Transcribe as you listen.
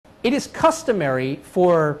it is customary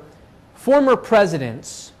for former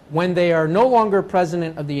presidents, when they are no longer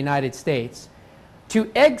president of the United States,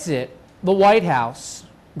 to exit the White House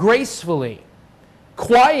gracefully,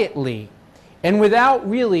 quietly, and without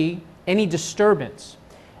really any disturbance.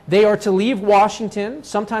 They are to leave Washington.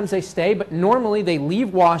 Sometimes they stay, but normally they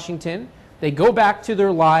leave Washington. They go back to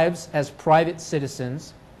their lives as private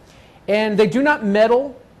citizens. And they do not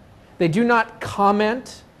meddle, they do not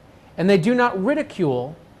comment, and they do not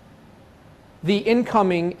ridicule the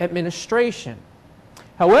incoming administration.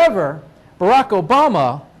 However, Barack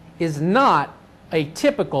Obama is not a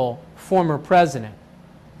typical former president.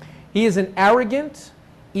 He is an arrogant,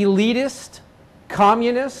 elitist,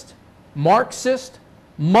 communist, Marxist,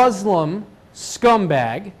 Muslim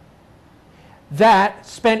scumbag that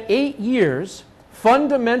spent 8 years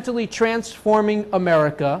fundamentally transforming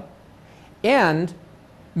America and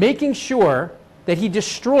making sure that he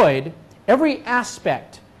destroyed every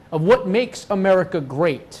aspect of what makes America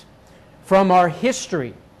great, from our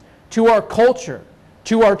history to our culture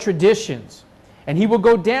to our traditions. And he will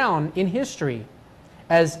go down in history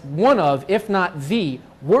as one of, if not the,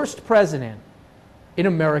 worst president in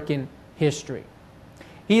American history.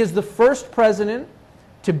 He is the first president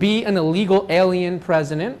to be an illegal alien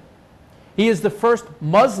president. He is the first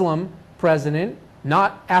Muslim president,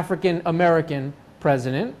 not African American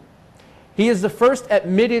president. He is the first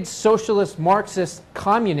admitted socialist Marxist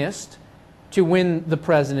communist to win the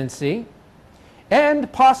presidency,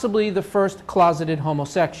 and possibly the first closeted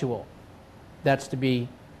homosexual. That's to be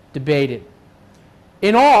debated.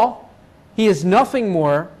 In all, he is nothing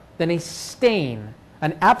more than a stain,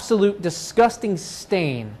 an absolute disgusting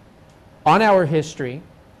stain on our history,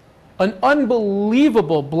 an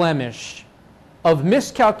unbelievable blemish of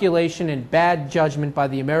miscalculation and bad judgment by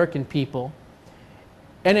the American people,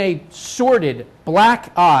 and a sordid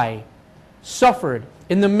black eye suffered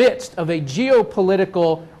in the midst of a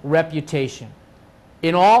geopolitical reputation.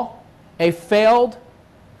 In all, a failed,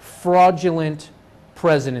 fraudulent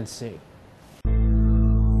presidency.